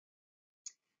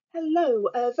Hello,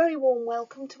 a very warm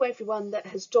welcome to everyone that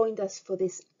has joined us for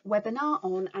this webinar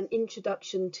on an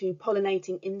introduction to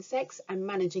pollinating insects and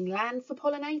managing land for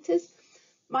pollinators.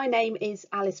 My name is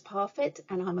Alice Parfitt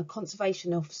and I'm a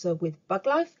conservation officer with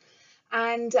BugLife,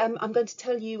 and I'm going to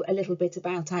tell you a little bit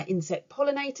about our insect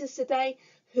pollinators today,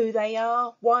 who they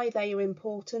are, why they are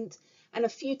important, and a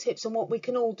few tips on what we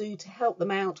can all do to help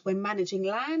them out when managing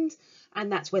land, and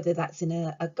that's whether that's in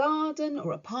a garden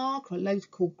or a park or a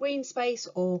local green space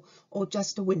or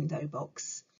just a window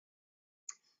box.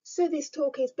 So this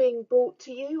talk is being brought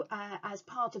to you as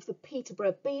part of the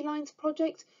Peterborough Beelines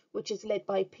project, which is led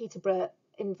by Peterborough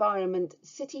Environment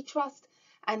City Trust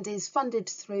and is funded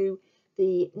through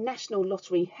the National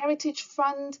Lottery Heritage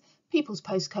Fund, People's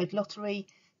Postcode Lottery,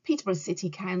 Peterborough City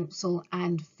Council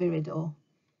and Viridor.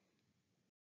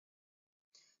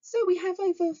 So we have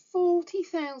over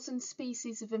 40,000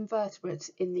 species of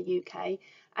invertebrates in the UK,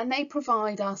 and they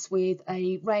provide us with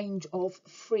a range of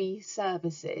free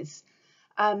services.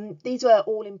 These are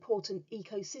all important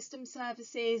ecosystem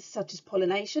services such as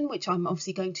pollination, which I'm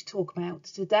obviously going to talk about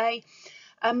today.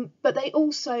 But they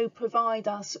also provide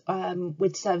us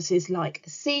with services like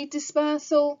seed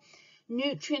dispersal,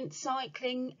 nutrient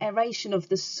cycling, aeration of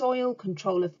the soil,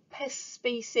 control of pest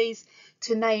species,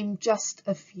 to name just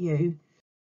a few.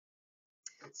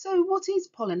 So what is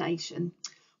pollination?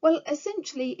 Well,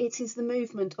 essentially it is the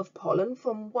movement of pollen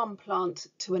from one plant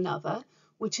to another,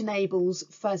 which enables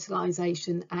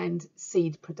fertilisation and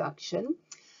seed production.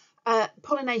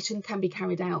 Pollination can be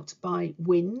carried out by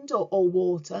wind or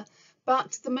water,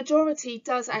 but the majority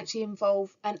does actually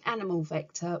involve an animal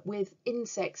vector, with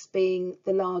insects being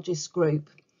the largest group.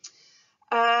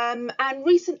 And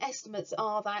recent estimates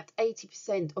are that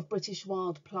 80% of British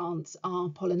wild plants are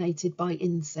pollinated by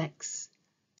insects.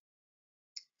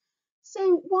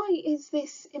 So why is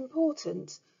this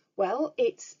important? Well,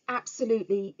 it's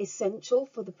absolutely essential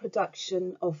for the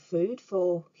production of food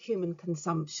for human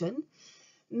consumption.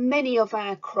 Many of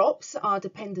our crops are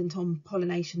dependent on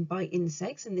pollination by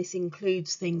insects, and this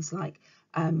includes things like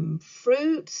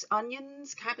fruits,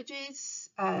 onions, cabbages,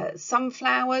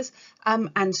 sunflowers,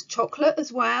 and chocolate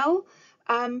as well.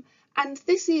 And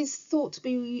this is thought to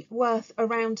be worth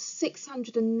around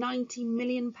 £690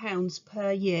 million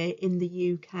per year in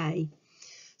the UK.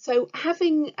 So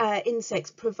having insects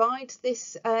provide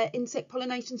this insect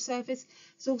pollination service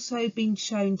has also been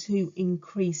shown to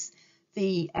increase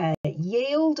the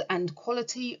yield and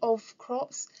quality of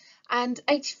crops, and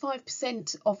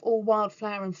 85% of all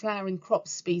wildflower and flowering crop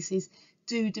species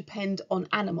do depend on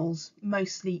animals,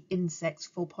 mostly insects,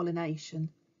 for pollination.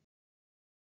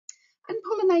 And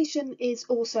pollination is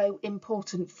also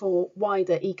important for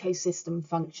wider ecosystem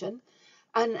function,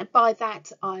 and by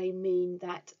that I mean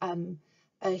that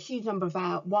a huge number of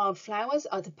our wildflowers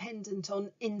are dependent on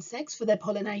insects for their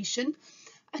pollination,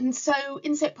 and so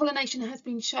insect pollination has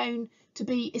been shown to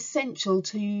be essential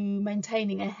to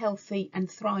maintaining a healthy and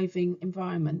thriving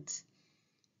environment.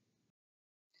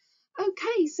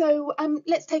 Okay, so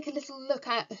let's take a little look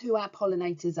at who our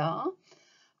pollinators are.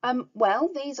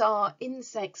 Well, these are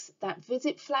insects that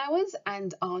visit flowers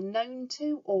and are known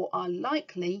to or are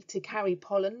likely to carry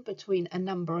pollen between a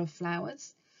number of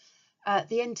flowers.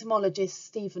 The entomologist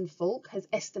Stephen Falk has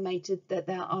estimated that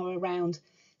there are around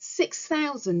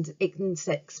 6,000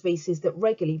 insect species that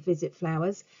regularly visit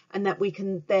flowers and that we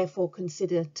can therefore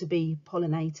consider to be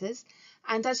pollinators.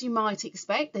 And as you might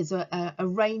expect, there's a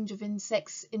range of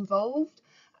insects involved.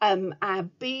 Our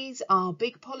bees are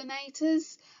big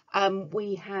pollinators.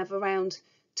 We have around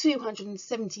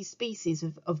 270 species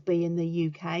of bee in the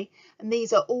UK, and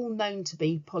these are all known to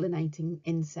be pollinating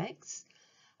insects.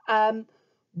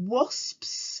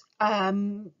 Wasps are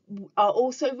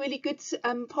also really good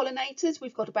pollinators.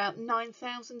 We've got about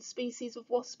 9,000 species of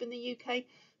wasp in the UK.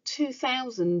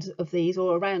 2,000 of these,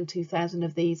 or around 2,000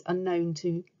 of these, are known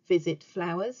to visit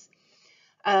flowers.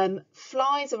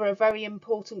 Flies are a very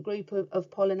important group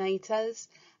of pollinators.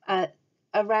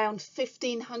 Around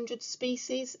 1,500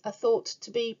 species are thought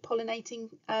to be pollinating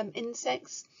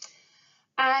insects.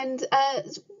 And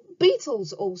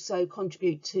beetles also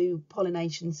contribute to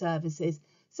pollination services.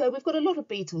 So we've got a lot of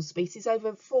beetle species,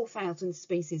 over 4,000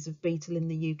 species of beetle in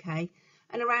the UK,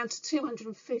 and around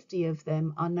 250 of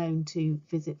them are known to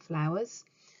visit flowers.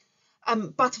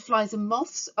 Butterflies and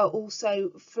moths are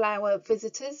also flower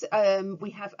visitors.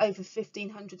 We have over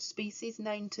 1,500 species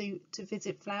known to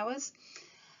visit flowers.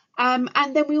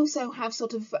 And then we also have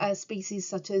sort of species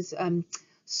such as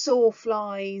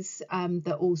sawflies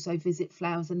that also visit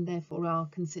flowers and therefore are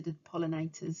considered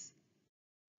pollinators.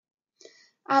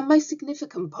 Our most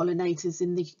significant pollinators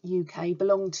in the UK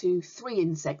belong to 3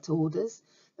 insect orders.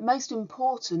 The most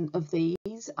important of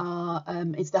these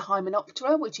bees is the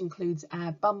Hymenoptera, which includes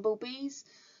our bumblebees,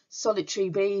 solitary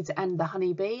bees and the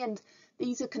honeybee, and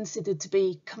these are considered to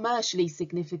be commercially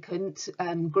significant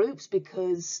groups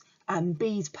because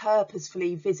bees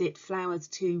purposefully visit flowers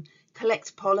to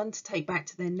collect pollen to take back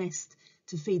to their nest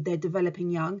to feed their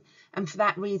developing young, and for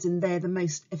that reason they're the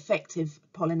most effective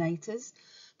pollinators.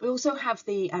 We also have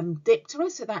the Diptera,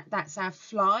 so that's our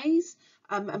flies,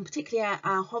 and particularly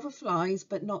our hoverflies,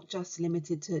 but not just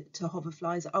limited to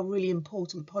hoverflies, are really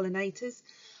important pollinators.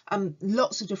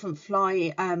 Lots of different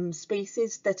fly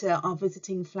species that are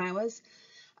visiting flowers.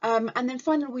 And then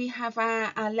finally we have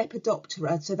our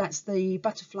Lepidoptera, so that's the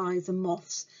butterflies and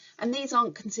moths, and these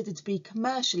aren't considered to be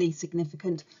commercially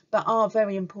significant but are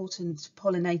very important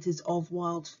pollinators of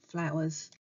wildflowers.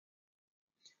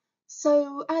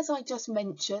 So as I just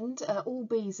mentioned, all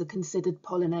bees are considered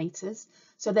pollinators,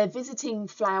 so they're visiting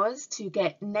flowers to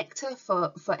get nectar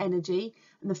for energy,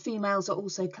 and the females are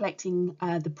also collecting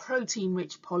the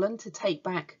protein-rich pollen to take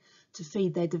back to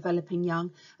feed their developing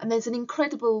young. And there's an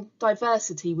incredible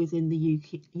diversity within the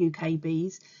UK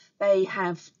bees. They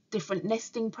have different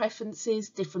nesting preferences,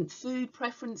 different food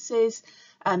preferences,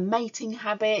 mating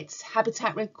habits,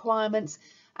 habitat requirements,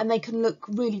 and they can look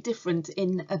really different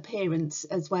in appearance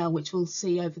as well, which we'll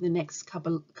see over the next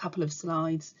couple of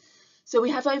slides. So we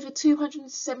have over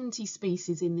 270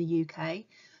 species in the UK.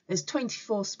 There's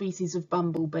 24 species of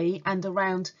bumblebee and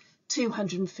around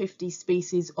 250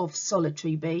 species of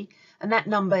solitary bee, and that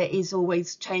number is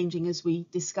always changing as we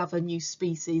discover new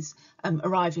species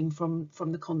arriving from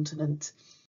the continent.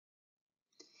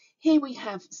 Here we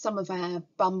have some of our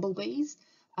bumblebees.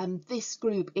 This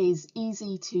group is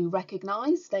easy to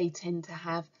recognise. They tend to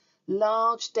have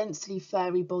large, densely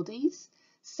furry bodies.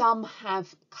 Some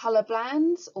have colour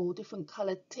bands or different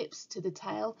coloured tips to the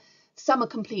tail. Some are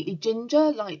completely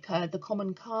ginger, like the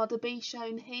common carder bee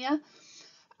shown here.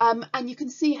 And you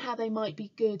can see how they might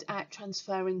be good at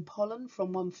transferring pollen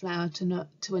from one flower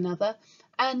to another.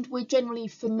 And we're generally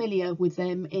familiar with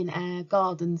them in our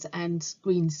gardens and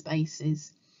green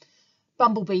spaces.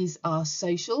 Bumblebees are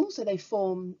social, so they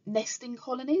form nesting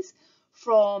colonies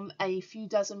from a few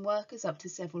dozen workers up to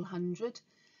several hundred,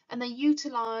 and they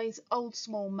utilise old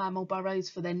small mammal burrows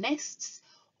for their nests,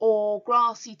 or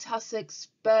grassy tussocks,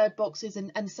 bird boxes,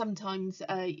 and sometimes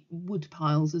wood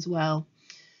piles as well.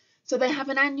 So they have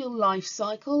an annual life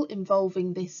cycle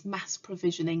involving this mass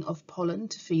provisioning of pollen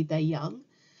to feed their young.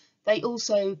 They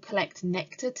also collect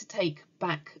nectar to take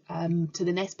back to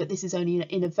the nest, but this is only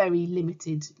in a very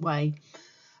limited way.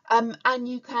 And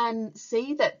you can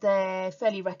see that they're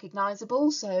fairly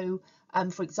recognisable. So,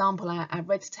 for example, our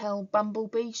red-tailed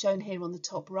bumblebee shown here on the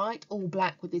top right, all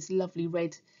black with this lovely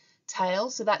red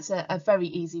tail. So that's a very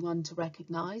easy one to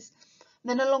recognise.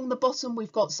 Then along the bottom,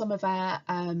 we've got some of our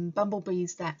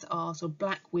bumblebees that are sort of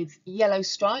black with yellow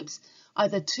stripes,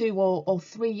 either 2 or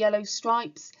 3 yellow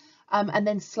stripes. And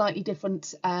then slightly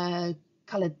different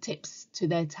coloured tips to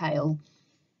their tail.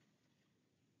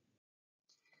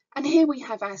 And here we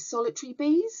have our solitary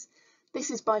bees.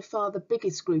 This is by far the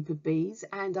biggest group of bees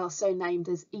and are so named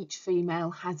as each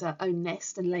female has her own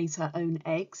nest and lays her own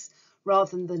eggs,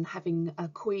 rather than having a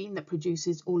queen that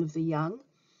produces all of the young.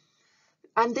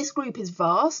 And this group is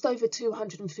vast, over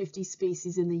 250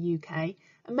 species in the UK,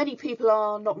 and many people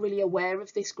are not really aware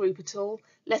of this group at all,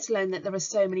 let alone that there are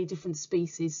so many different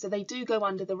species, so they do go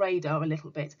under the radar a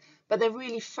little bit, but they're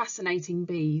really fascinating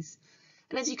bees.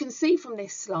 And as you can see from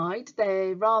this slide,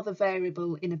 they're rather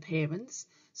variable in appearance,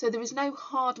 so there is no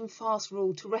hard and fast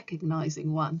rule to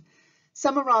recognising one.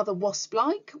 Some are rather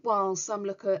wasp-like, while some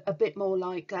look a bit more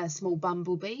like small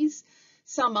bumblebees.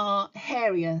 Some are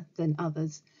hairier than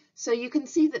others. So you can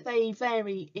see that they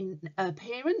vary in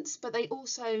appearance, but they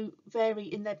also vary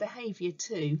in their behaviour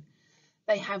too.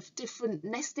 They have different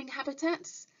nesting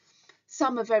habitats.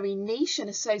 Some are very niche and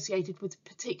associated with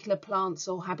particular plants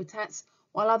or habitats,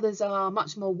 while others are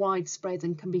much more widespread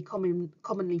and can be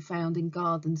commonly found in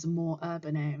gardens and more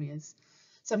urban areas.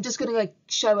 So I'm just going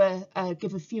to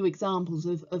give a few examples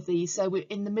of these. So we're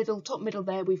in the middle, top middle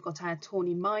there, we've got our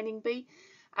tawny mining bee,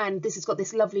 and this has got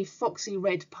this lovely foxy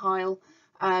red pile,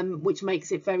 which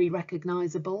makes it very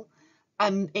recognisable.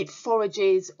 It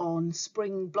forages on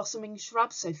spring blossoming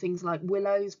shrubs, so things like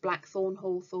willows, blackthorn,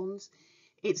 hawthorns.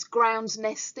 It's ground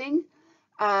nesting,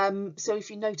 so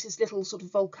if you notice little sort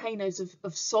of volcanoes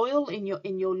of soil in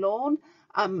your lawn,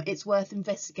 it's worth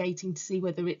investigating to see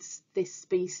whether it's this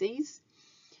species.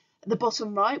 At the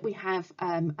bottom right, we have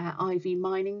our ivy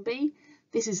mining bee.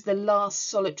 This is the last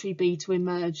solitary bee to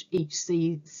emerge each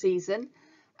season.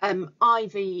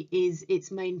 Ivy is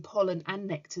its main pollen and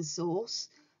nectar source,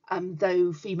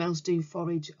 though females do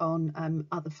forage on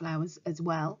other flowers as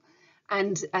well.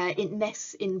 And it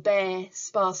nests in bare,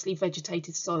 sparsely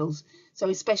vegetated soils, so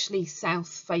especially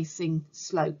south-facing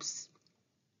slopes.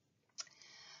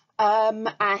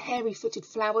 Our hairy-footed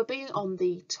flower bee on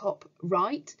the top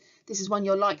right. This is one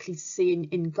you're likely to see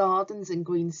in gardens and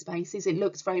green spaces. It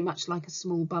looks very much like a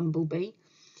small bumblebee.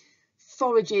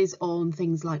 Forages on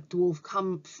things like dwarf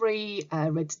comfrey,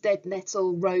 red dead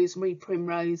nettle, rosemary,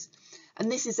 primrose.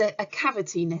 And this is a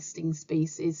cavity nesting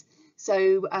species.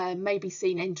 So may be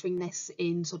seen entering nests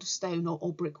in sort of stone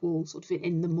or brick walls, sort of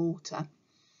in the mortar.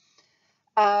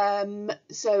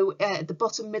 So at the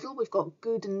bottom middle, we've got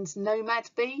Gooden's nomad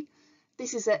bee.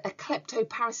 This is a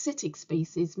kleptoparasitic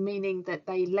species, meaning that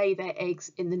they lay their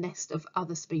eggs in the nest of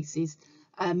other species,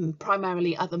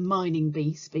 primarily other mining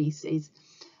bee species.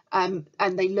 And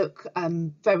they look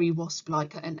very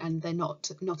wasp-like, and they're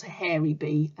not a hairy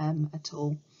bee at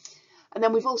all. And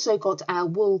then we've also got our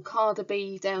wool carder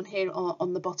bee down here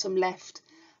on the bottom left.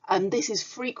 This is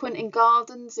frequent in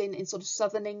gardens in sort of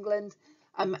southern England,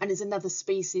 and is another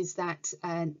species that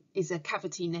is a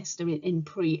cavity nester in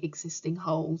pre-existing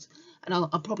holes. And I'll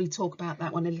probably talk about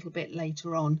that one a little bit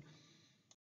later on.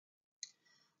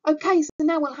 Okay, so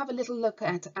now we'll have a little look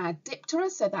at our diptera.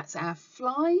 So that's our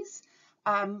flies.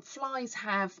 Flies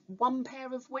have one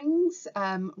pair of wings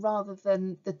rather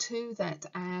than the two that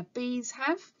our bees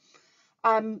have.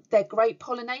 They're great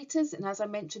pollinators, and as I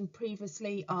mentioned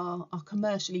previously, are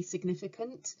commercially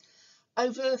significant.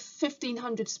 Over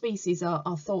 1,500 species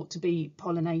are thought to be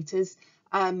pollinators,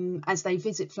 as they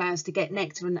visit flowers to get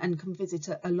nectar and can visit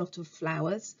a lot of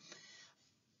flowers.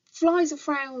 Flies are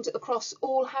found across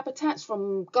all habitats,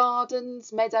 from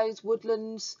gardens, meadows,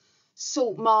 woodlands,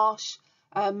 salt marsh,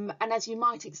 and as you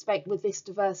might expect with this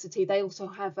diversity, they also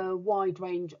have a wide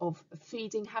range of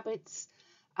feeding habits.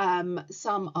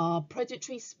 Some are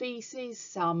predatory species,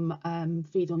 some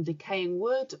feed on decaying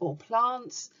wood or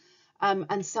plants,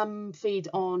 and some feed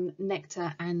on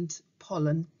nectar and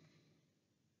pollen.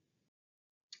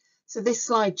 So this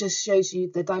slide just shows you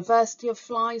the diversity of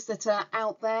flies that are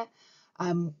out there.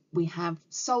 We have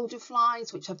soldier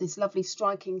flies, which have this lovely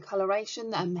striking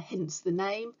coloration, hence the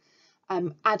name.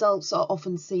 Adults are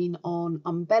often seen on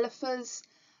umbellifers,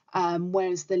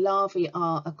 whereas the larvae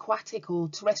are aquatic or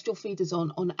terrestrial feeders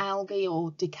on algae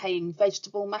or decaying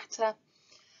vegetable matter.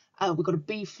 We've got a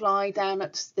bee fly down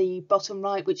at the bottom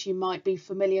right, which you might be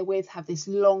familiar with, have this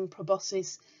long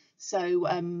proboscis, so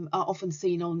are often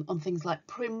seen on things like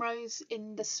primrose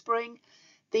in the spring.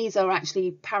 These are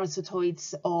actually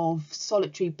parasitoids of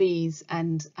solitary bees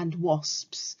and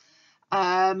wasps.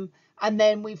 And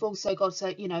then we've also got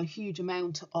a huge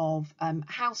amount of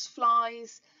house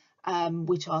flies,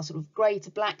 which are sort of grey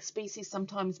to black species,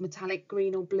 sometimes metallic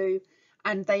green or blue,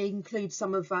 and they include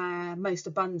some of our most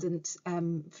abundant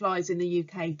flies in the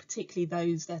UK, particularly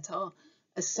those that are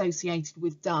associated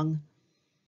with dung.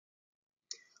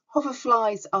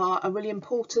 Hoverflies are a really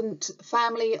important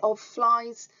family of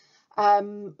flies.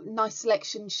 Nice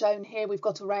selection shown here. We've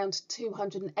got around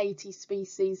 280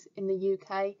 species in the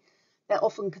UK. They're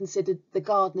often considered the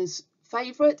gardener's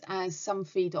favourite, as some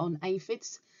feed on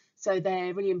aphids, so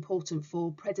they're really important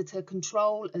for predator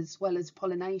control as well as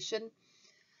pollination.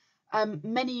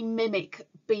 Many mimic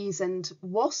bees and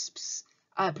wasps,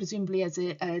 presumably as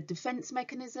a defence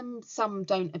mechanism. Some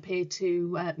don't appear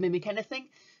to mimic anything.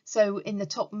 So in the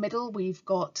top middle, we've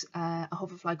got a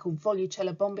hoverfly called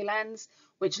Volucella bombilans,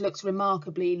 which looks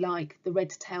remarkably like the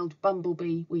red-tailed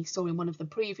bumblebee we saw in one of the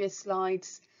previous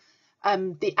slides.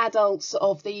 The adults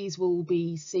of these will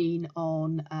be seen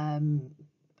on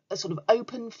a sort of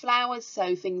open flowers,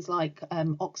 so things like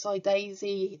oxeye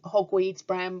daisy, hogweeds,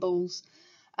 brambles,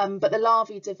 but the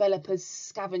larvae develop as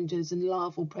scavengers and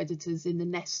larval predators in the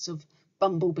nests of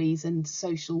bumblebees and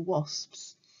social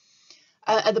wasps.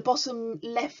 At the bottom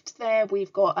left there,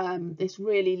 we've got this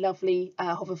really lovely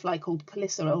hoverfly called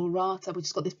Calissa aurata, which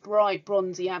has got this bright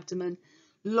bronzy abdomen,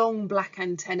 long black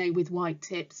antennae with white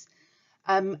tips.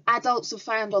 Adults are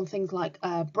found on things like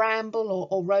bramble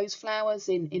or rose flowers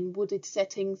in wooded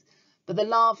settings, but the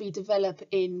larvae develop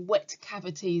in wet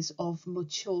cavities of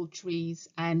mature trees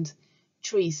and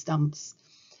tree stumps.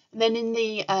 And then in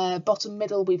the bottom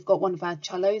middle, we've got one of our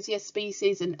Chalosia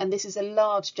species, and this is a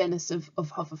large genus of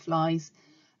hoverflies.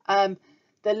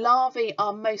 The larvae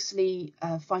are mostly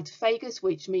phytophagous,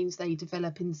 which means they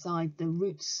develop inside the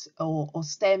roots or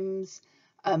stems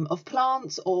of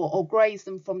plants, or graze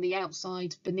them from the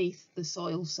outside beneath the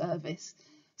soil surface.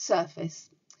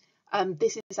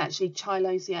 This is actually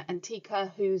Chalosia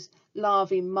antica, whose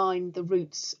larvae mine the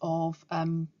roots of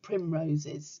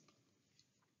primroses.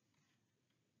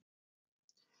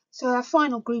 So our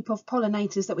final group of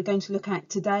pollinators that we're going to look at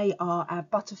today are our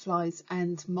butterflies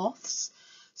and moths.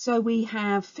 So we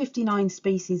have 59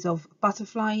 species of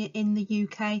butterfly in the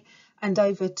UK and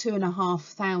over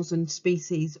 2,500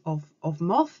 species of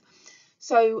moth.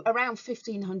 So around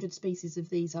 1,500 species of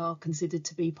these are considered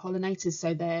to be pollinators,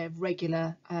 so they're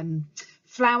regular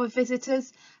flower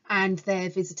visitors, and they're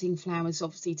visiting flowers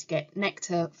obviously to get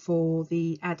nectar for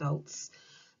the adults.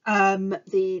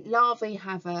 The larvae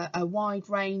have a wide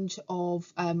range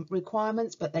of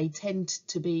requirements, but they tend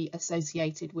to be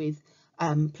associated with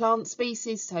plant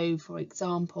species. So, for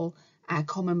example, our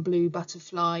common blue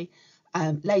butterfly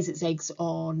lays its eggs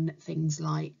on things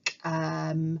like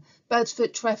bird's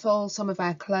foot trefoil, some of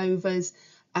our clovers,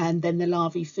 and then the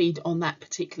larvae feed on that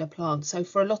particular plant. So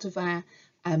for a lot of our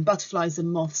butterflies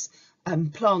and moths,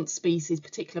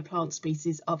 particular plant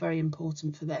species are very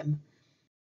important for them.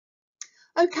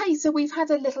 Okay, so we've had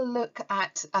a little look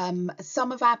at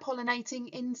some of our pollinating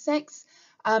insects,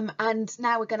 and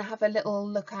now we're going to have a little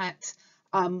look at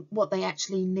what they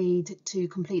actually need to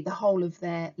complete the whole of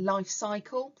their life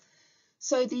cycle.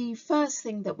 So the first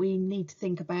thing that we need to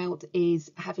think about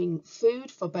is having food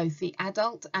for both the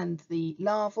adult and the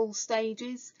larval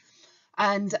stages.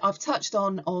 And I've touched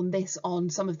on this on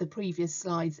some of the previous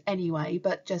slides anyway,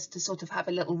 but just to sort of have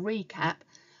a little recap,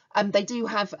 they do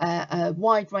have a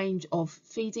wide range of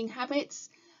feeding habits.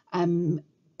 Pollen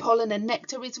and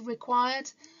nectar is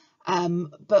required,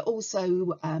 but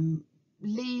also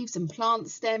leaves and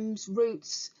plant stems,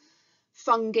 roots,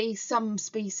 fungi. Some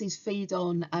species feed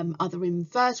on other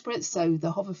invertebrates, so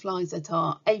the hoverflies that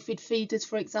are aphid feeders,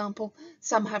 for example.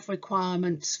 Some have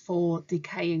requirements for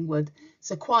decaying wood.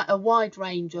 So quite a wide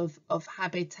range of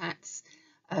habitats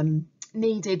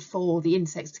needed for the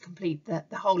insects to complete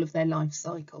the whole of their life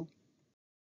cycle.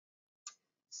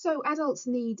 So adults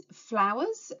need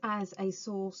flowers as a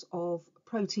source of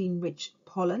protein-rich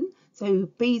pollen. So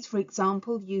bees, for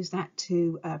example, use that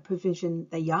to provision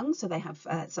their young, so they have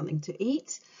something to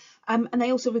eat. And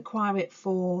they also require it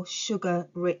for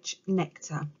sugar-rich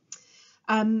nectar.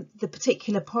 The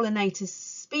particular pollinator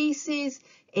species,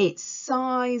 its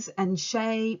size and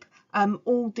shape,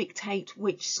 all dictate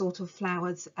which sort of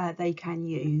flowers they can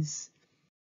use.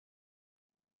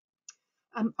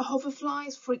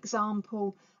 Hoverflies, for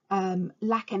example,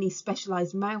 lack any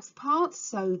specialised mouth parts,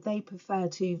 so they prefer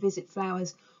to visit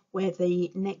flowers where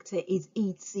the nectar is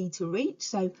easy to reach.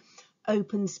 So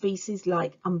open species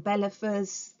like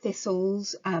umbellifers,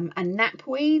 thistles and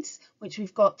knapweeds, which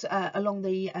we've got along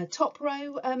the top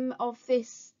row of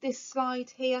this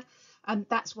slide here,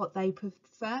 that's what they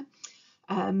prefer.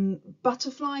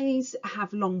 Butterflies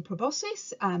have long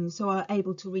proboscis, so are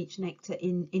able to reach nectar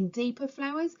in deeper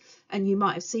flowers, and you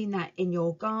might have seen that in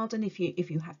your garden. If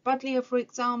you have buddleia, for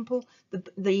example,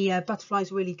 the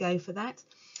butterflies really go for that.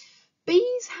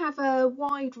 Bees have a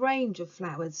wide range of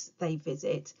flowers they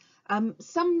visit.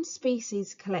 Some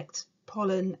species collect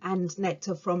pollen and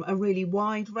nectar from a really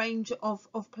wide range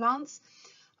of plants.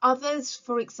 Others,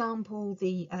 for example,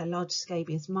 the large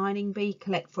scabious mining bee,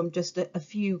 collect from just a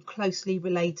few closely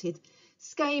related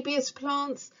scabious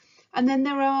plants. And then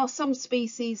there are some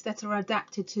species that are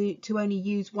adapted to only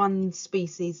use one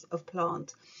species of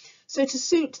plant. So to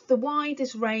suit the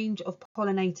widest range of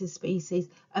pollinator species,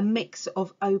 a mix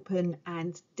of open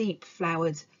and deep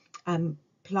flowered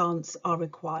plants are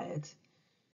required.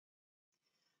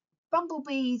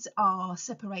 Bumblebees are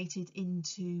separated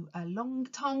into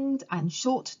long-tongued and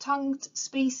short-tongued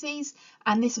species,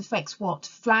 and this affects what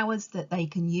flowers that they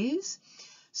can use.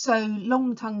 So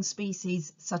long-tongued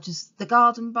species such as the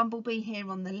garden bumblebee here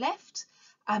on the left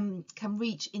can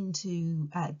reach into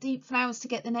deep flowers to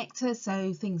get the nectar,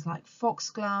 so things like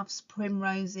foxgloves,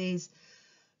 primroses,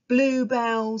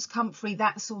 bluebells, comfrey,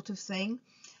 that sort of thing.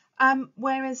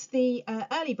 Whereas the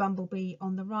early bumblebee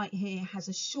on the right here has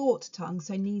a short tongue,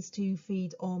 so needs to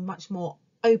feed on much more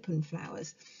open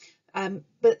flowers.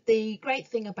 But the great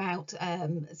thing about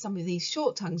some of these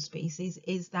short-tongued species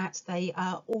is that they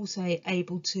are also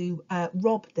able to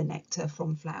rob the nectar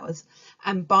from flowers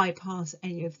and bypass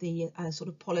any of the sort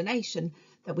of pollination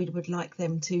that we would like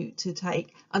them to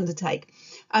undertake.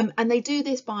 And they do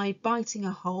this by biting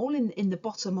a hole in the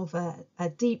bottom of a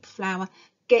deep flower,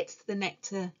 gets the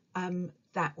nectar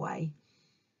that way.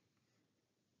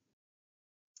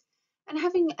 And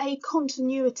having a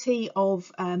continuity of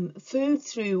food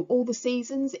through all the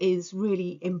seasons is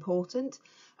really important.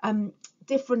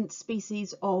 Different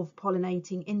species of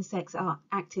pollinating insects are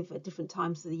active at different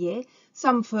times of the year,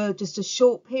 some for just a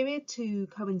short period to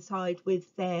coincide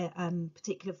with their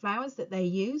particular flowers that they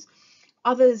use,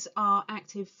 Others are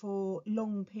active for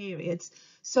long periods.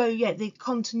 So yeah, the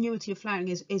continuity of flowering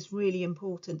is really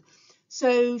important.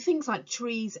 So things like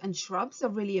trees and shrubs are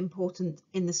really important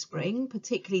in the spring,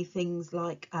 particularly things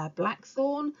like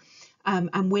blackthorn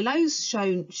and willows,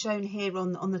 shown here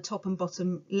on the top and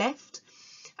bottom left.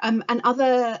 And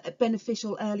other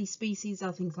beneficial early species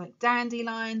are things like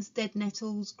dandelions, dead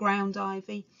nettles, ground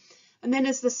ivy. And then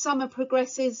as the summer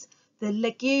progresses, the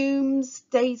legumes,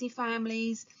 daisy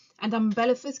families and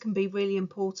umbellifers can be really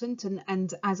important,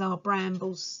 and as are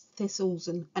brambles, thistles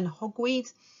and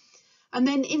hogweed. And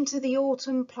then into the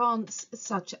autumn, plants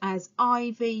such as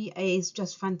ivy is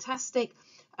just fantastic.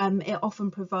 It often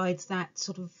provides that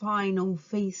sort of final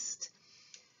feast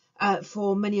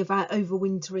for many of our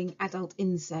overwintering adult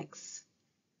insects.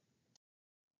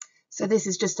 So this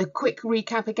is just a quick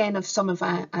recap again of some of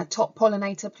our top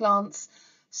pollinator plants.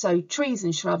 So trees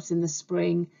and shrubs in the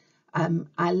spring,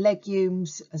 our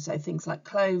legumes, so things like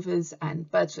clovers and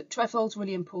bird's-foot trefoils,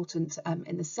 really important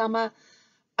in the summer.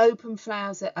 Open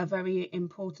flowers are very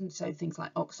important, so things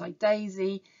like oxeye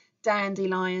daisy,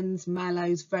 dandelions,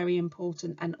 mallows, very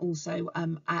important, and also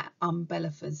our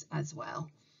umbellifers as well.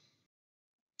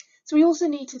 So we also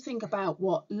need to think about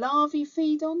what larvae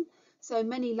feed on. So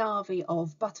many larvae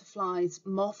of butterflies,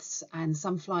 moths and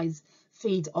some flies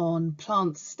feed on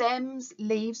plant stems,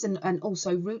 leaves and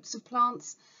also roots of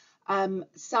plants.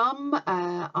 Some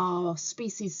are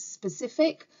species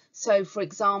specific. So for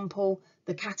example,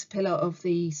 the caterpillar of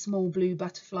the small blue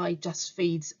butterfly just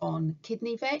feeds on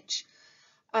kidney vetch.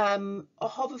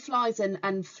 Hoverflies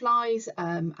and flies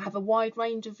have a wide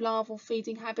range of larval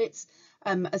feeding habits,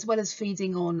 as well as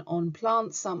feeding on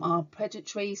plants. Some are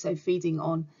predatory, so feeding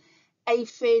on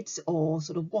aphids or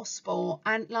sort of wasp or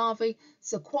ant larvae.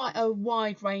 So quite a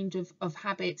wide range of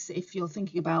habits if you're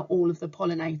thinking about all of the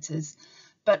pollinators.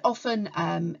 But often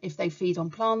if they feed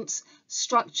on plants,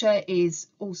 structure is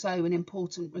also an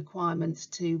important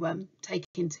requirement to take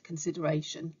into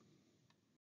consideration.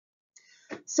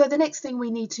 So the next thing we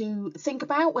need to think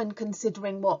about when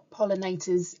considering what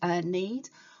pollinators need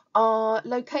are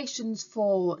locations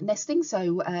for nesting,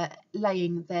 so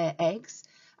laying their eggs.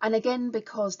 And again,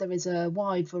 because there is a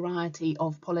wide variety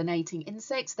of pollinating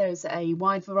insects, there's a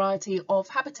wide variety of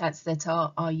habitats that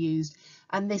are used.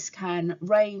 And this can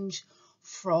range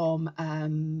from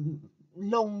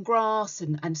long grass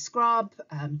and scrub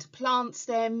to plant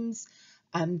stems,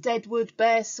 deadwood,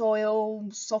 bare soil,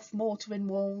 soft mortar in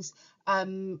walls.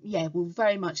 Yeah, will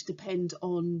very much depend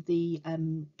on the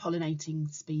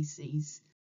pollinating species.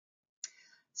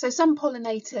 So some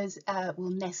pollinators will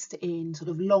nest in sort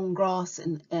of long grass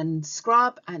and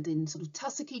scrub and in sort of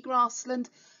tussocky grassland,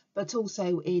 but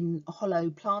also in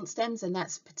hollow plant stems, and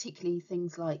that's particularly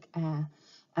things like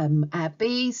our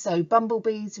bees. So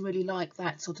bumblebees really like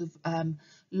that sort of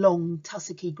long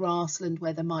tussocky grassland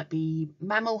where there might be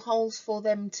mammal holes for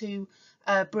them to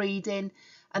breed in.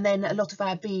 And then a lot of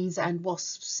our bees and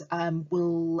wasps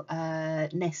will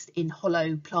nest in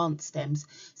hollow plant stems.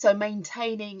 So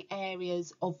maintaining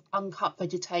areas of uncut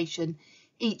vegetation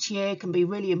each year can be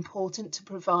really important to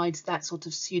provide that sort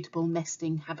of suitable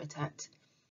nesting habitat.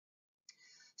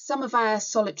 Some of our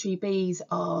solitary bees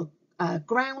are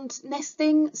ground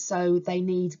nesting, so they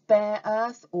need bare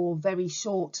earth or very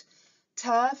short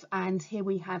turf, and here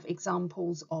we have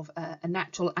examples of a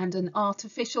natural and an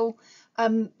artificial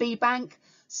bee bank.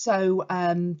 So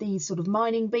these sort of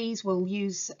mining bees will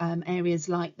use areas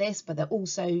like this, but they're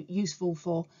also useful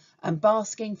for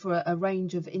basking for a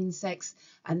range of insects,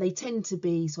 and they tend to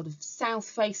be sort of south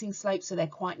facing slopes, so they're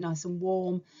quite nice and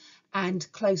warm and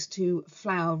close to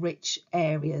flower rich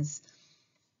areas.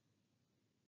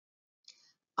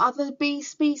 Other bee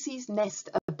species nest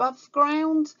above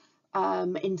ground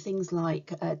in things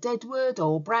like deadwood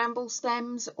or bramble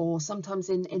stems, or sometimes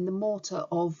in the mortar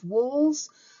of walls.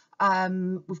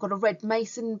 We've got a red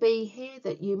mason bee here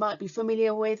that you might be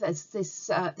familiar with, as this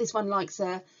one likes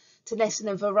to nest in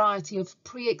a variety of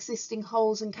pre-existing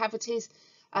holes and cavities,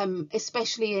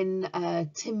 especially in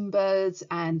timbers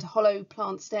and hollow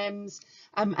plant stems.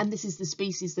 And this is the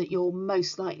species that you're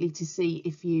most likely to see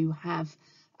if you have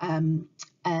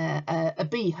a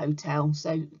bee hotel,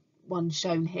 so one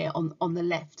shown here on the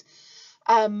left.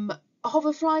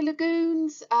 Hoverfly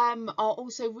lagoons are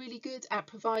also really good at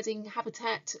providing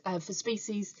habitat for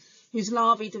species whose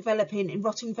larvae develop in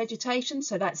rotting vegetation,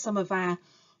 so that's some of our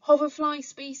hoverfly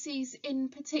species in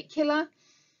particular.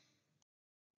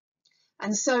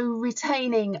 And so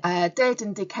retaining dead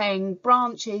and decaying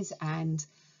branches and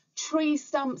Tree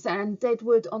stumps and dead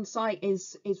wood on site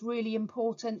is really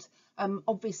important.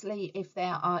 Obviously, if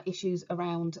there are issues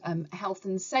around health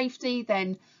and safety,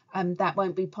 then that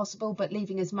won't be possible, but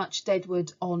leaving as much dead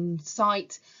wood on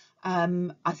site.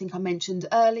 I think I mentioned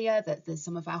earlier that there's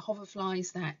some of our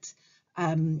hoverflies that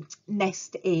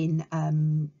nest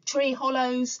in tree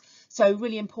hollows, so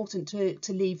really important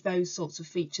to leave those sorts of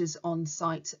features on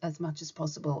site as much as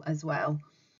possible as well.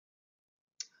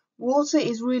 Water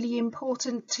is really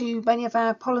important to many of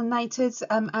our pollinators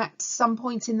at some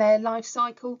point in their life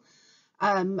cycle.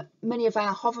 Many of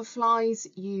our hoverflies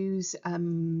use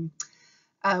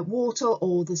water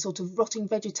or the sort of rotting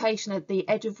vegetation at the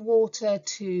edge of water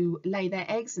to lay their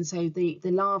eggs, and so the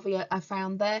larvae are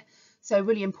found there. So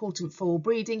really important for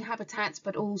breeding habitats,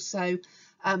 but also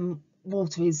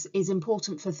water is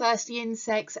important for thirsty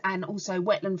insects, and also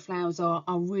wetland flowers are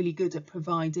really good at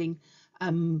providing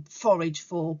forage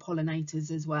for pollinators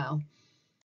as well.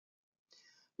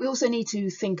 We also need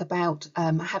to think about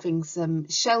having some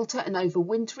shelter and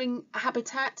overwintering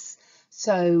habitats.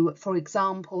 So, for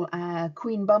example, our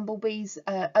queen bumblebees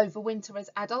overwinter as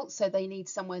adults, so they need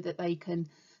somewhere that they can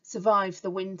survive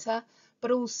the winter, but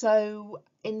also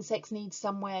insects need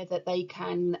somewhere that they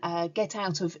can get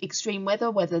out of extreme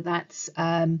weather, whether that's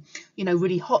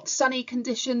really hot sunny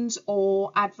conditions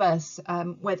or adverse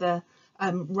weather,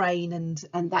 rain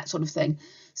and that sort of thing.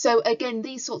 So again,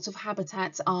 these sorts of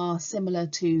habitats are similar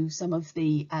to some of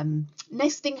the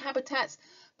nesting habitats,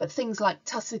 but things like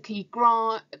tussocky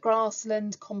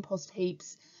grassland, compost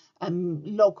heaps,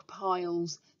 log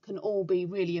piles can all be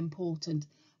really important.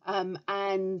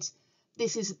 And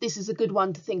this is a good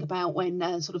one to think about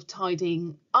when sort of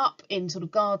tidying up in sort of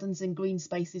gardens and green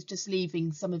spaces. Just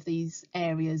leaving some of these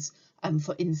areas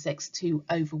for insects to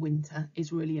overwinter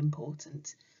is really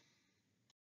important.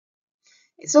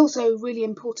 It's also really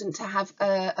important to have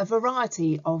a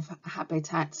variety of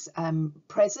habitats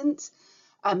present,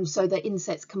 so that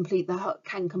insects can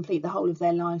complete the whole of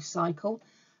their life cycle.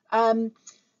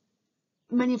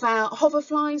 Many of our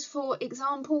hoverflies, for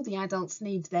example, the adults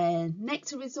need their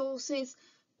nectar resources,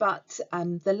 but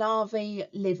the larvae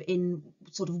live in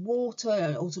sort of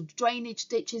water or sort of drainage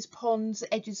ditches, ponds,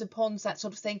 edges of ponds, that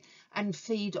sort of thing, and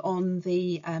feed on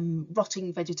the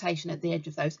rotting vegetation at the edge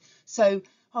of those. So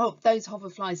those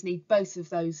hoverflies need both of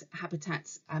those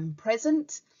habitats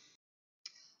present.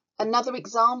 Another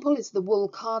example is the wool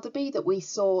carder that we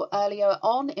saw earlier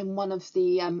on in one of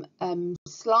the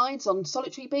slides on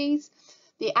solitary bees.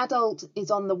 The adult is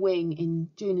on the wing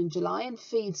in June and July and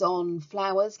feeds on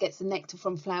flowers, gets the nectar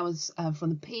from flowers from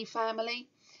the pea family.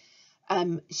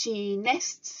 She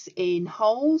nests in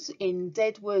holes in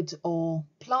dead wood or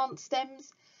plant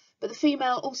stems, but the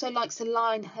female also likes to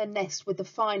line her nest with the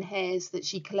fine hairs that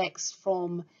she collects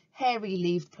from hairy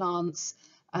leaf plants,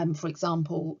 for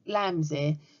example, lamb's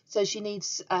ear. So she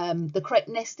needs the correct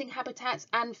nesting habitats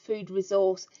and food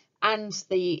resource and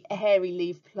the hairy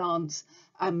leaf plants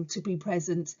to be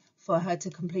present for her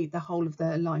to complete the whole of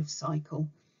the life cycle.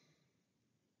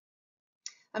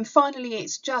 And finally,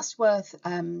 it's just worth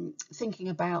thinking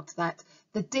about that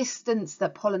the distance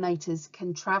that pollinators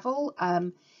can travel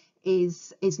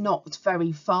is not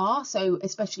very far. So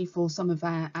especially for some of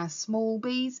our small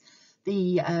bees,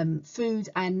 the food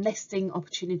and nesting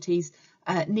opportunities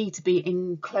need to be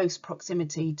in close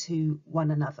proximity to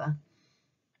one another.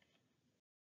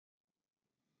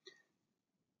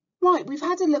 Right, we've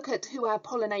had a look at who our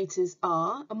pollinators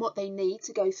are and what they need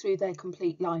to go through their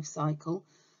complete life cycle.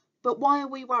 But why are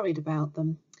we worried about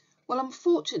them? Well,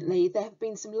 unfortunately, there have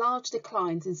been some large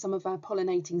declines in some of our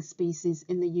pollinating species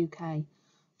in the UK.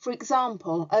 For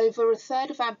example, over a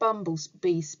third of our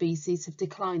bumblebee species have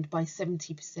declined by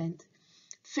 70%.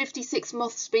 56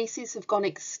 moth species have gone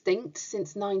extinct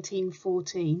since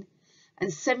 1914, and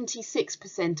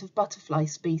 76% of butterfly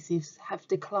species have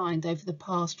declined over the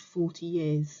past 40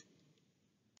 years.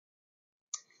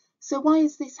 So why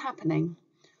is this happening?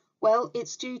 Well,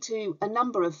 it's due to a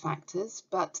number of factors,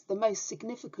 but the most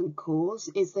significant cause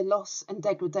is the loss and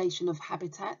degradation of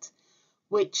habitat,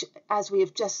 which, as we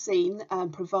have just seen,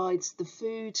 provides the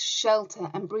food, shelter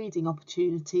and breeding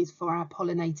opportunities for our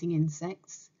pollinating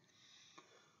insects.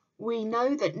 We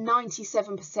know that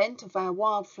 97% of our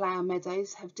wildflower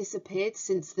meadows have disappeared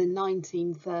since the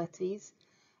 1930s,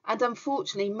 and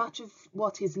unfortunately much of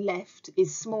what is left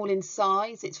is small in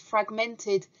size, it's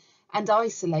fragmented and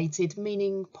isolated,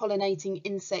 meaning pollinating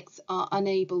insects are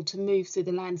unable to move through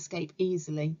the landscape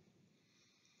easily.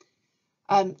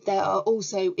 There are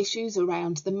also issues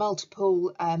around the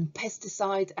multiple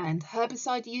pesticide and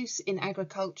herbicide use in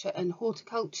agriculture and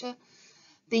horticulture.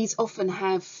 these often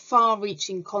have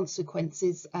far-reaching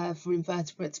consequences for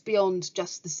invertebrates beyond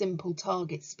just the simple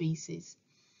target species.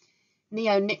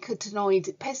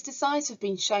 Neonicotinoid pesticides have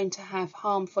been shown to have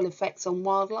harmful effects on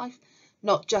wildlife,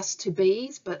 not just to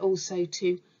bees, but also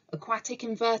to aquatic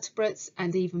invertebrates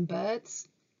and even birds.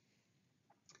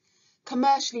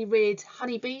 Commercially reared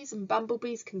honeybees and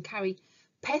bumblebees can carry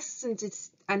pests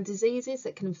and diseases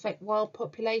that can affect wild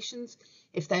populations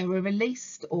if they were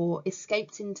released or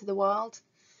escaped into the wild.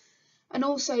 And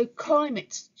also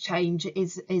climate change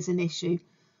is an issue.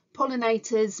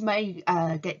 Pollinators may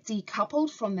get decoupled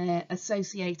from their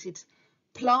associated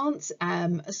plants,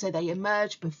 so they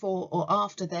emerge before or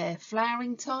after their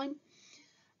flowering time.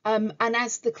 And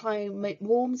as the climate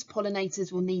warms,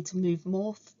 pollinators will need to move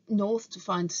north to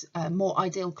find more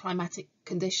ideal climatic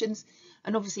conditions.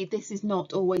 And obviously this is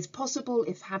not always possible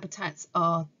if habitats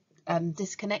are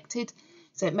disconnected,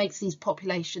 so it makes these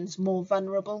populations more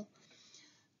vulnerable.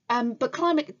 But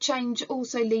climate change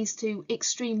also leads to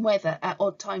extreme weather at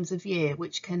odd times of year,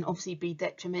 which can obviously be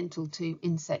detrimental to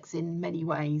insects in many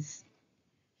ways.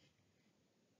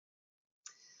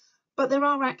 But there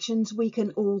are actions we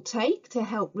can all take to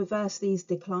help reverse these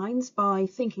declines by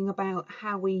thinking about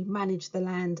how we manage the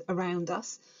land around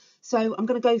us. So I'm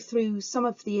going to go through some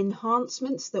of the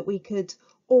enhancements that we could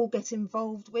all get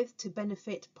involved with to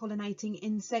benefit pollinating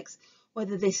insects,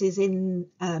 whether this is in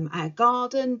our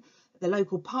garden, the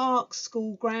local parks,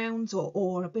 school grounds,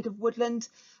 or a bit of woodland.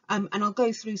 And I'll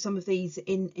go through some of these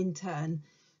in turn.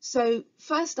 So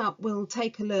first up, we'll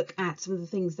take a look at some of the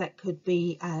things that could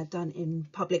be done in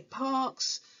public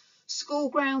parks, school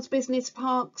grounds, business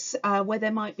parks, where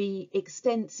there might be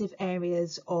extensive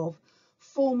areas of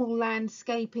formal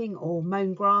landscaping or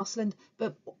mown grassland,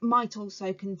 but might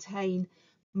also contain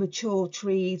mature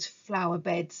trees, flower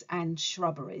beds and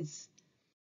shrubberies.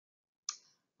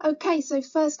 Okay, so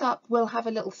first up, we'll have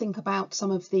a little think about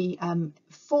some of the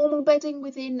formal bedding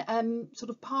within sort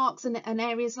of parks and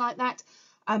areas like that.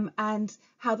 And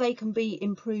how they can be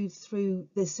improved through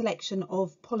the selection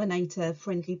of pollinator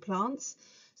friendly plants.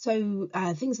 So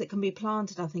things that can be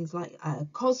planted are things like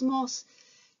cosmos,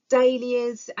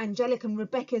 dahlias, angelica and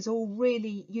rebecca's, all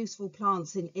really useful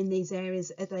plants in these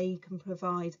areas, as they can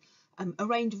provide a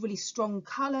range of really strong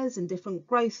colours and different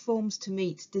growth forms to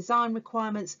meet design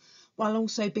requirements, while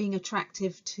also being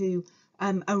attractive to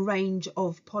a range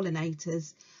of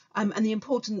pollinators. And the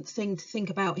important thing to think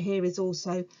about here is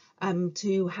also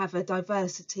to have a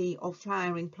diversity of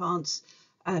flowering plants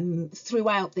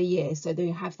throughout the year, so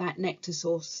they have that nectar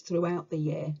source throughout the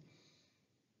year.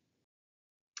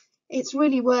 It's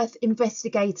really worth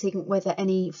investigating whether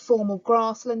any formal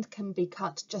grassland can be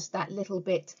cut just that little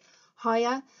bit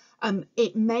higher.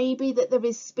 It may be that there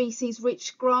is species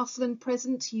rich grassland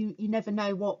present. You never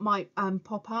know what might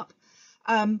pop up.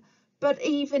 But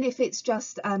even if it's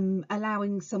just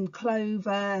allowing some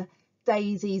clover,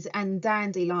 daisies and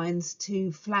dandelions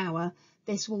to flower,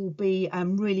 this will be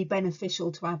really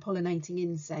beneficial to our pollinating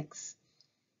insects.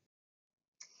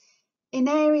 In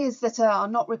areas that are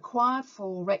not required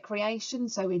for recreation,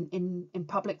 so in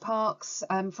public parks,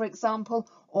 for example,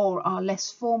 or are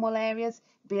less formal areas,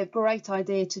 it'd be a great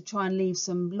idea to try and leave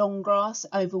some long grass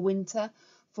over winter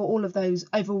for all of those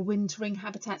overwintering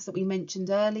habitats that we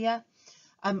mentioned earlier.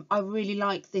 I really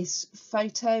like this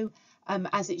photo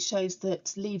as it shows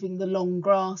that leaving the long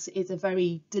grass is a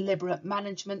very deliberate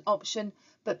management option,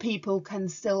 but people can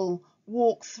still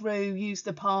walk through, use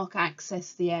the park,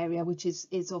 access the area, which is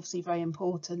obviously very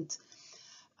important.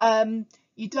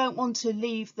 You don't want to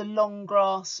leave the long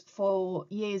grass for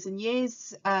years and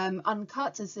years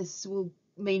uncut, as this will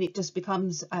mean it just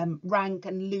becomes rank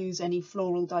and lose any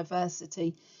floral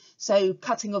diversity. So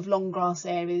cutting of long grass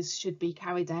areas should be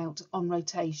carried out on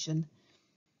rotation.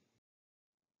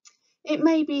 It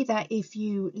may be that if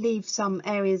you leave some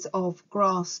areas of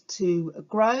grass to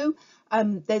grow,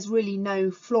 there's really no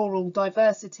floral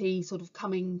diversity sort of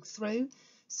coming through.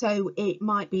 So it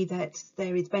might be that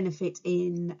there is benefit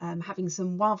in having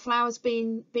some wildflowers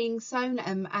being sown,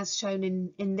 as shown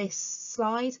in this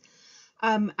slide.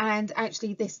 And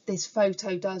actually this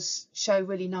photo does show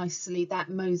really nicely that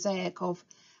mosaic of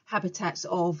habitats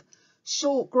of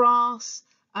short grass,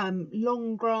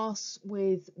 long grass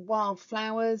with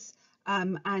wildflowers,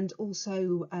 and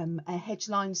also a hedge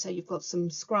line, so you've got some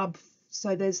scrub.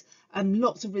 So there's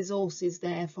lots of resources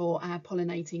there for our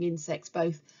pollinating insects,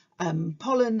 both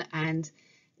pollen and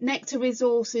nectar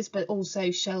resources, but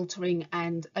also sheltering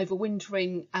and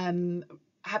overwintering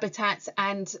habitats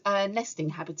and nesting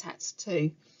habitats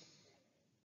too.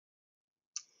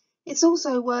 It's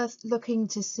also worth looking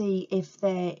to see if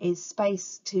there is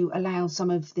space to allow some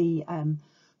of the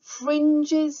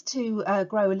fringes to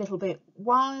grow a little bit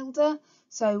wilder.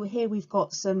 So here we've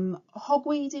got some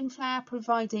hogweed in flower,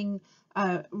 providing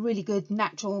really good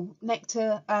natural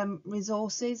nectar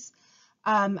resources.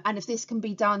 And if this can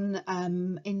be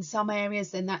done in some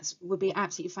areas, then that would be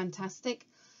absolutely fantastic.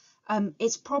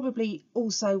 It's probably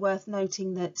also worth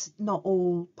noting that not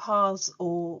all paths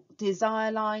or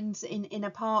desire lines in a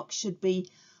park should be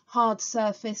hard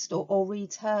surfaced or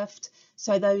returfed.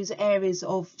 So those areas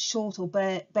of short or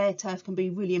bare turf can be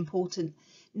really important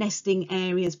nesting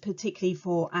areas, particularly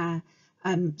for our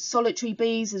solitary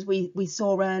bees, as we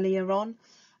saw earlier on.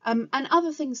 And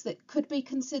other things that could be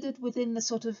considered within the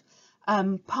sort of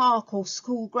park or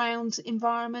school grounds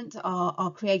environment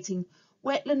are creating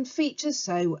wetland features.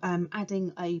 So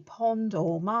adding a pond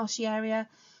or marshy area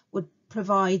would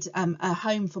provide a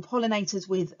home for pollinators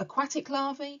with aquatic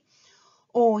larvae.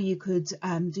 Or you could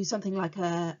do something like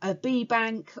a bee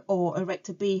bank or erect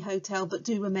a bee hotel, but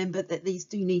do remember that these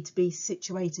do need to be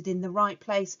situated in the right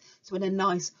place, so in a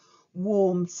nice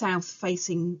warm south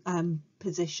facing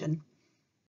position.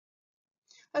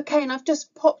 Okay, and I've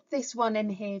just popped this one in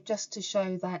here just to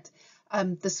show that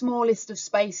the smallest of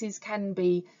spaces can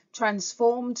be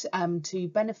transformed to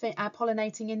benefit our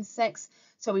pollinating insects.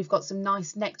 So we've got some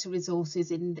nice nectar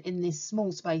resources in this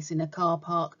small space in a car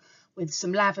park, with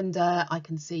some lavender. I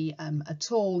can see a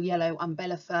tall yellow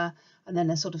umbellifera, and then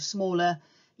a sort of smaller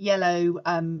yellow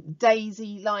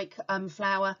daisy-like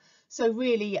flower. So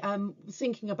really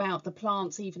thinking about the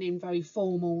plants, even in very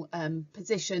formal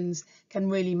positions, can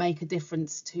really make a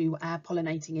difference to our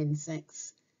pollinating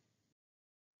insects.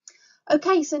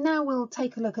 Okay, so now we'll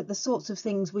take a look at the sorts of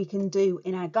things we can do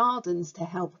in our gardens to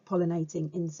help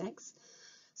pollinating insects.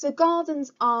 So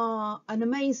gardens are an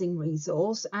amazing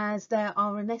resource, as there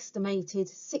are an estimated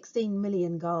 16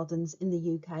 million gardens in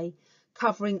the UK,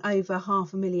 covering over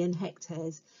 500,000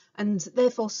 hectares, and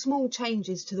therefore small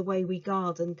changes to the way we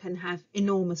garden can have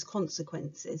enormous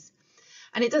consequences.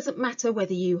 And it doesn't matter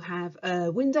whether you have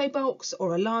a window box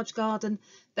or a large garden,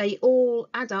 they all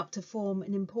add up to form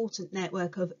an important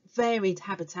network of varied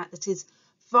habitat that is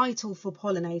vital for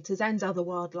pollinators and other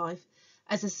wildlife,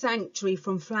 as a sanctuary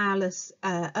from flowerless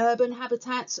urban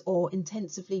habitats or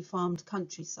intensively farmed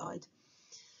countryside.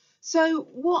 So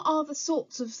what are the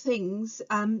sorts of things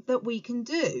that we can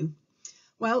do?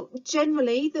 Well,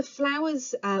 generally the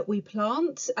flowers we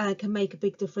plant can make a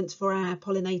big difference for our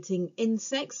pollinating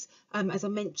insects, as I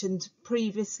mentioned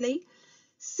previously.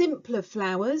 Simpler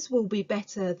flowers will be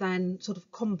better than sort of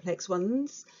complex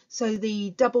ones. So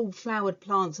the double flowered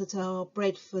plants that are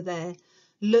bred for their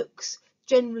looks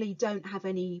generally don't have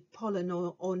any pollen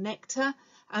or nectar.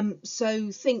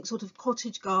 So think sort of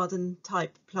cottage garden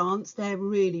type plants, they're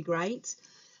really great.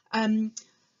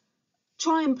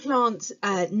 Try and plant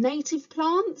native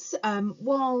plants,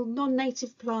 while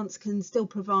non-native plants can still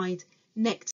provide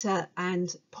nectar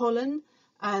and pollen.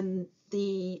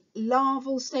 The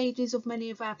larval stages of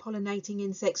many of our pollinating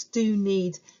insects do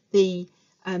need the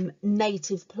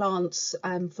native plants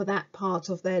for that part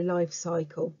of their life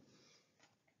cycle.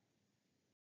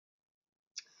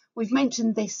 We've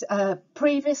mentioned this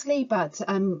previously, but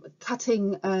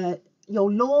cutting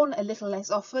your lawn a little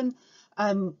less often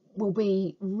will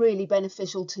be really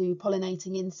beneficial to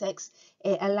pollinating insects.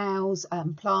 It allows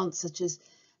plants such as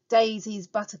daisies,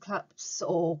 buttercups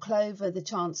or clover the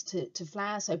chance to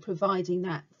flower, so providing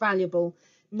that valuable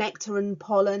nectar and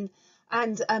pollen.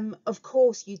 And of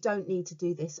course, you don't need to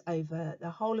do this over the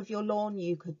whole of your lawn.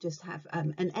 You could just have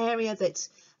an area that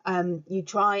you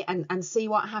try and see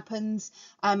what happens,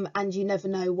 and you never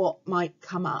know what might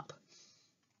come up.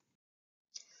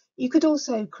 You could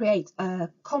also create a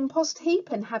compost heap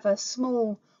and have a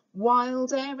small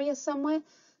wild area somewhere.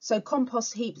 So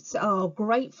compost heaps are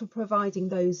great for providing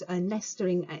those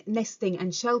nesting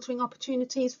and sheltering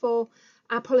opportunities for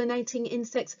our pollinating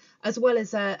insects, as well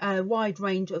as a wide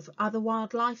range of other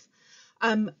wildlife.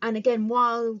 And again,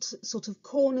 wild sort of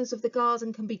corners of the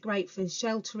garden can be great for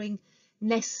sheltering,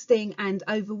 nesting and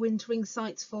overwintering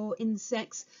sites for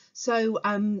insects. So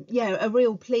yeah, a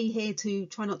real plea here to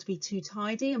try not to be too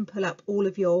tidy and pull up all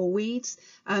of your weeds.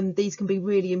 These can be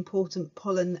really important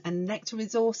pollen and nectar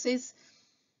resources.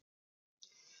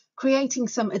 Creating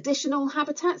some additional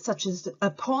habitat, such as a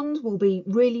pond, will be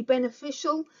really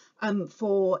beneficial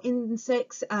for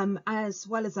insects as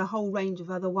well as a whole range of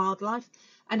other wildlife.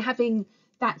 And having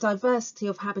that diversity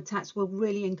of habitats will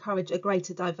really encourage a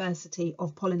greater diversity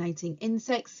of pollinating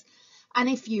insects. And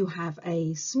if you have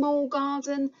a small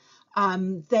garden,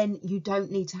 then you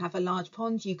don't need to have a large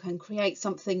pond. You can create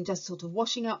something just sort of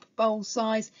washing up bowl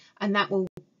size, and that will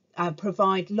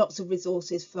provide lots of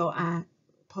resources for our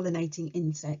pollinating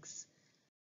insects.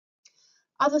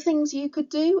 Other things you could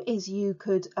do is you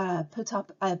could put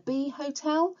up a bee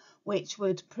hotel, which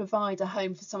would provide a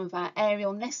home for some of our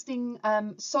aerial nesting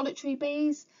solitary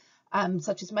bees,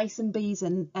 such as mason bees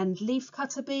and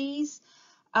leafcutter bees.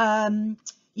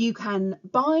 You can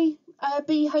buy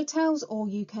bee hotels, or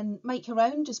you can make your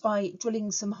own just by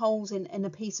drilling some holes in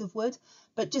a piece of wood,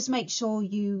 but just make sure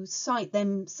you site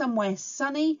them somewhere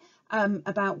sunny,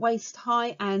 about waist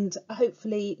high, and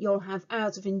hopefully you'll have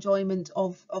hours of enjoyment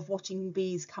of watching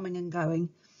bees coming and going.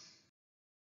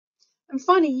 And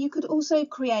finally, you could also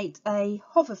create a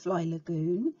hoverfly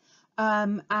lagoon,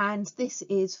 and this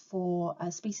is for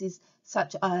species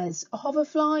such as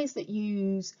hoverflies that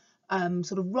use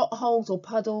sort of rot holes or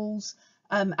puddles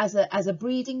as a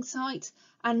breeding site.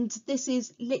 And this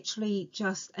is literally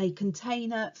just a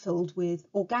container filled with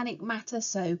organic matter,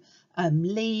 so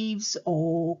leaves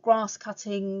or grass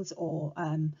cuttings or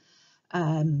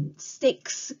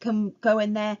sticks can go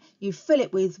in there. You fill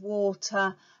it with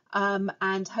water,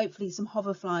 and hopefully some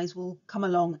hoverflies will come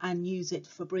along and use it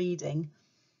for breeding.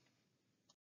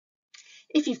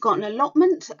 If you've got an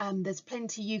allotment, there's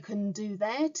plenty you can do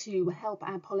there to help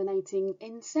our pollinating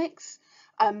insects.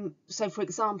 So for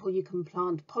example, you can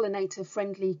plant pollinator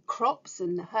friendly crops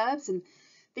and herbs, and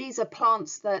these are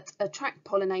plants that attract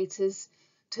pollinators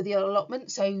to the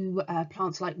allotment. So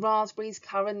plants like raspberries,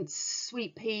 currants,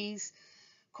 sweet peas,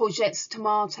 courgettes,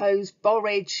 tomatoes,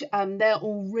 borage, they're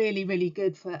all really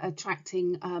good for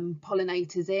attracting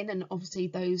pollinators in, and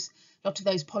obviously a lot of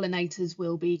those pollinators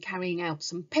will be carrying out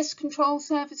some pest control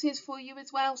services for you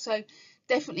as well, so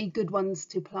definitely good ones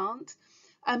to plant.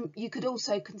 You could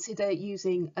also consider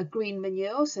using a green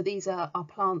manure, so these are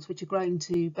plants which are grown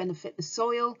to benefit the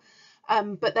soil,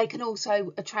 but they can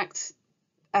also attract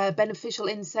beneficial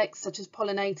insects such as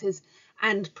pollinators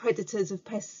and predators of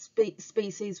pest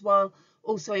species, while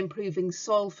also improving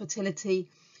soil fertility,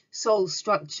 soil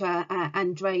structure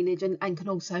and drainage, and can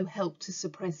also help to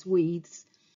suppress weeds.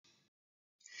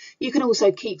 You can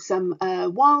also keep some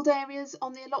wild areas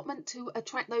on the allotment to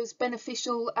attract those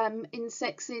beneficial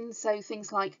insects in, so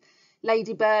things like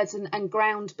ladybirds and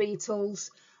ground beetles.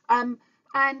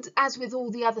 And as with all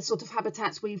the other sort of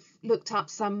habitats, we've looked up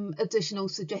some additional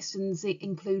suggestions. It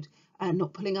include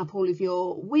not pulling up all of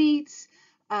your weeds,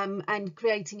 and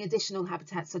creating additional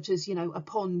habitats such as, a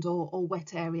pond or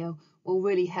wet area will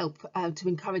really help to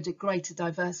encourage a greater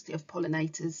diversity of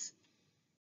pollinators.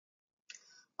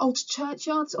 Old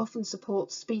churchyards often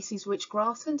support species-rich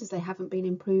grassland as they haven't been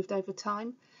improved over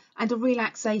time, and a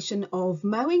relaxation of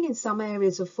mowing in some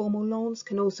areas of formal lawns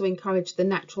can also encourage the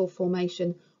natural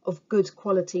formation of good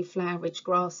quality flower-rich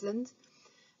grassland.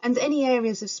 And any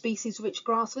areas of species-rich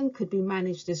grassland could be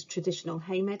managed as traditional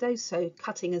hay meadows, so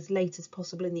cutting as late as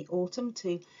possible in the autumn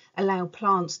to allow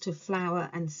plants to flower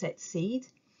and set seed.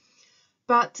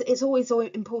 But it's always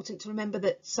important to remember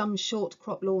that some short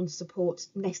crop lawns support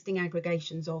nesting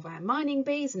aggregations of our mining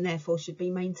bees and therefore should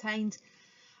be maintained.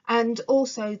 And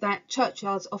also that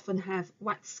churchyards often have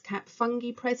wax cap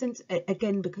fungi present,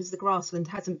 again because the grassland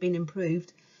hasn't been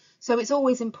improved. So it's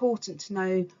always important to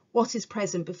know what is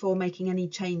present before making any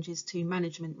changes to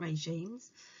management regimes.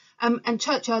 And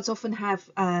churchyards often have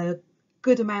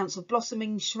good amounts of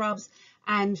blossoming shrubs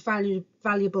and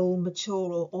valuable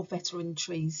mature or veteran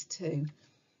trees too.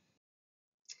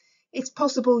 It's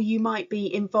possible you might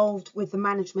be involved with the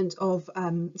management of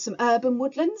some urban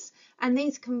woodlands, and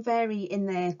these can vary in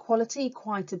their quality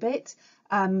quite a bit.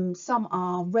 Some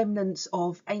are remnants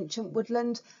of ancient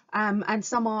woodland, and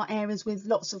some are areas with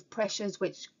lots of pressures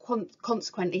which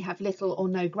consequently have little or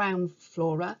no ground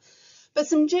flora. But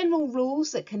some general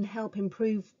rules that can help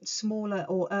improve smaller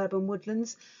or urban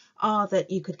woodlands are that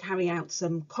you could carry out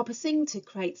some coppicing to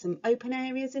create some open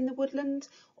areas in the woodland,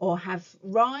 or have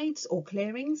rides or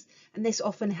clearings, and this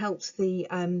often helps the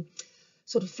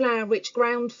sort of flower-rich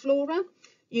ground flora.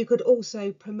 You could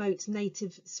also promote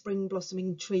native spring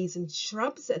blossoming trees and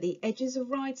shrubs at the edges of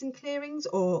rides and clearings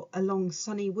or along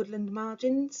sunny woodland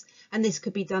margins, and this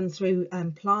could be done through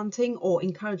planting or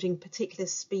encouraging particular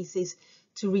species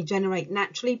to regenerate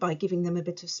naturally by giving them a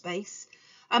bit of space.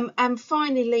 And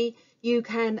finally, you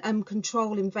can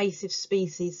control invasive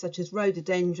species such as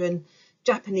rhododendron,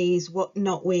 Japanese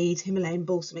knotweed, Himalayan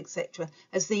balsam, etc.,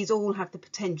 as these all have the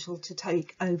potential to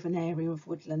take over an area of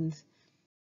woodland.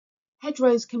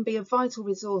 Hedgerows can be a vital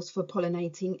resource for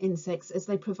pollinating insects as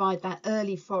they provide that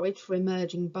early forage for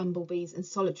emerging bumblebees and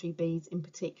solitary bees in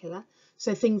particular.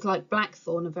 So things like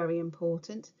blackthorn are very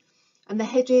important. And the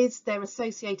hedges, their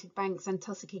associated banks and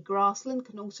tussocky grassland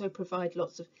can also provide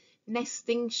lots of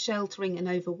nesting, sheltering and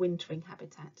overwintering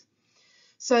habitat.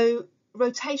 So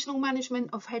Rotational management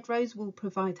of hedgerows will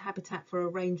provide habitat for a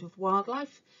range of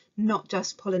wildlife, not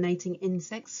just pollinating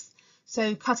insects.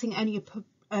 So cutting only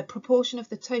a proportion of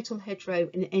the total hedgerow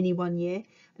in any one year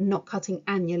and not cutting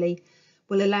annually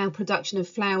will allow production of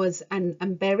flowers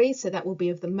and berries, so that will be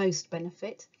of the most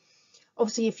benefit.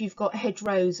 Obviously, if you've got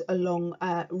hedgerows along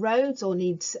roads or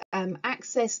needs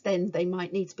access, then they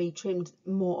might need to be trimmed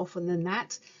more often than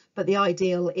that, but the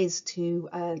ideal is to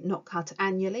not cut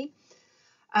annually.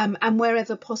 And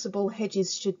wherever possible,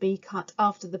 hedges should be cut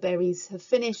after the berries have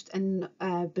finished and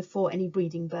before any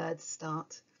breeding birds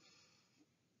start.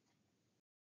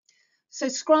 So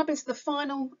scrub is the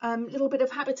final little bit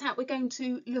of habitat we're going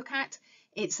to look at.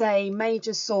 It's a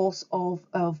major source of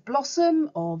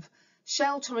blossom, of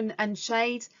shelter and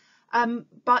shade,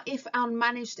 but if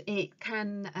unmanaged, it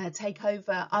can take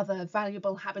over other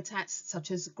valuable habitats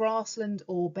such as grassland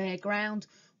or bare ground,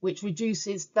 which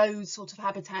reduces those sort of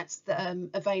habitats that are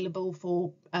available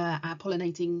for our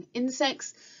pollinating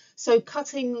insects. So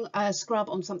cutting scrub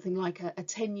on something like a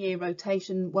 10-year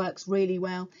rotation works really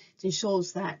well. It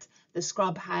ensures that the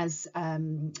scrub has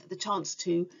the chance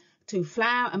to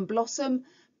flower and blossom,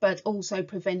 but also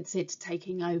prevents it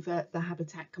taking over the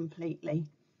habitat completely.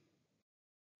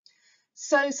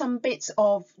 So some bits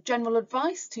of general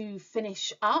advice to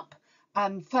finish up.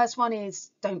 First one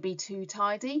is don't be too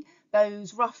tidy.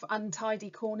 Those rough, untidy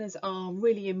corners are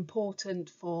really important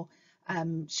for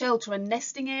shelter and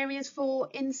nesting areas for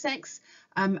insects,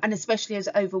 and especially as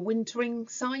overwintering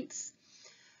sites.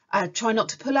 Try not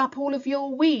to pull up all of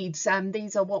your weeds.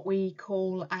 These are what we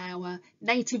call our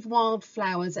native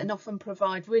wildflowers and often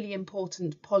provide really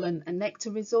important pollen and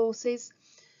nectar resources.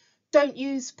 Don't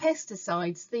use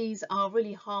pesticides. These are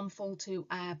really harmful to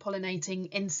our pollinating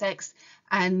insects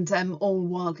and all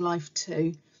wildlife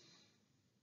too.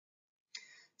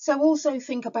 So also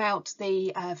think about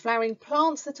the flowering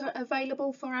plants that are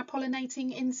available for our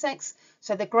pollinating insects.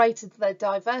 So the greater the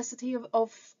diversity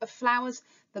of flowers,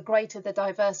 the greater the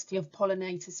diversity of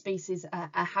pollinator species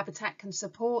a habitat can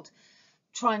support.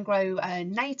 Try and grow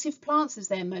native plants as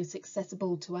they're most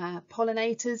accessible to our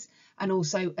pollinators and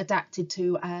also adapted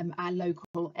to our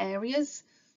local areas.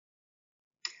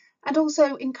 And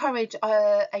also encourage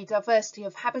a diversity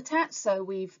of habitats. So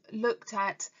we've looked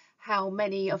at how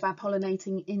many of our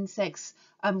pollinating insects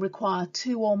require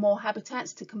 2 or more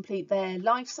habitats to complete their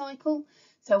life cycle.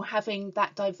 So having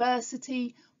that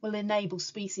diversity will enable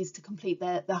species to complete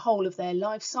the whole of their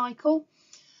life cycle.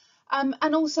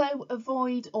 And also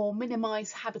avoid or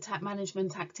minimise habitat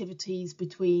management activities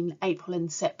between April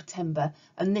and September.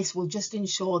 And this will just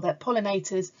ensure that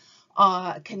pollinators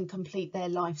can complete their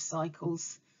life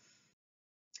cycles.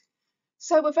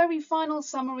 So a very final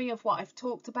summary of what I've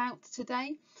talked about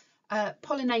today.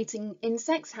 Pollinating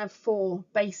insects have 4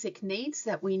 basic needs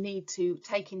that we need to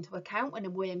take into account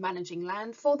when we're managing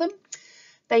land for them.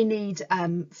 They need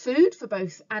food for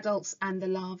both adults and the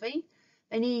larvae.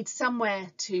 They need somewhere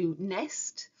to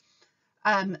nest.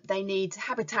 They need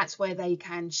habitats where they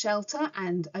can shelter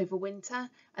and overwinter,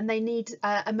 and they need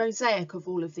a mosaic of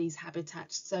all of these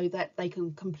habitats so that they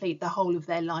can complete the whole of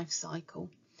their life cycle.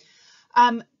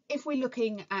 If we're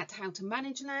looking at how to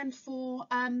manage land for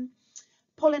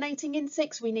pollinating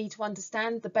insects, we need to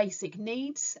understand the basic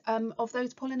needs of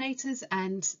those pollinators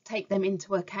and take them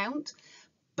into account.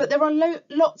 But there are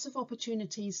lots of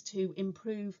opportunities to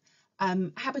improve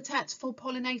habitats for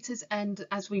pollinators, and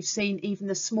as we've seen, even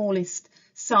the smallest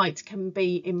site can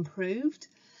be improved.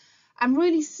 And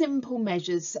really simple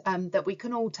measures that we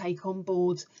can all take on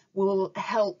board will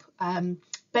help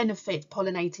benefit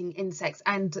pollinating insects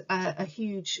and a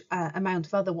huge amount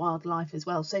of other wildlife as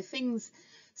well. So things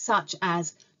such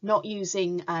as not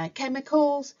using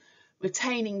chemicals,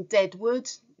 retaining dead wood,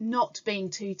 not being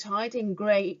too tidy,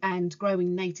 and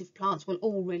growing native plants will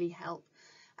all really help.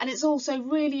 And it's also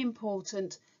really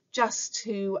important just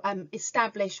to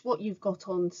establish what you've got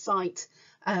on site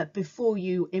before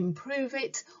you improve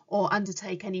it or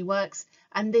undertake any works,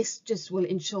 and this just will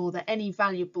ensure that any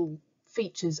valuable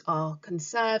features are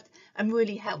conserved and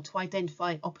really help to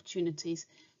identify opportunities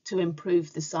to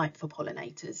improve the site for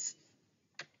pollinators.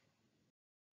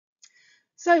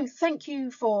 So thank you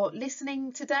for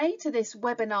listening today to this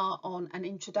webinar on an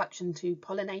introduction to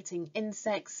pollinating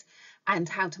insects and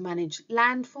how to manage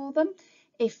land for them.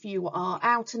 If you are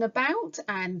out and about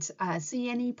and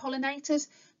see any pollinators,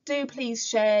 do please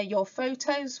share your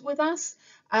photos with us.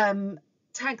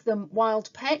 Tag them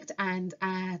Wild Pecked, and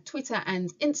our Twitter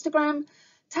and Instagram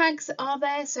tags are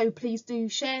there, so please do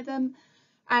share them.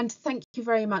 And thank you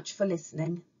very much for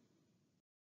listening.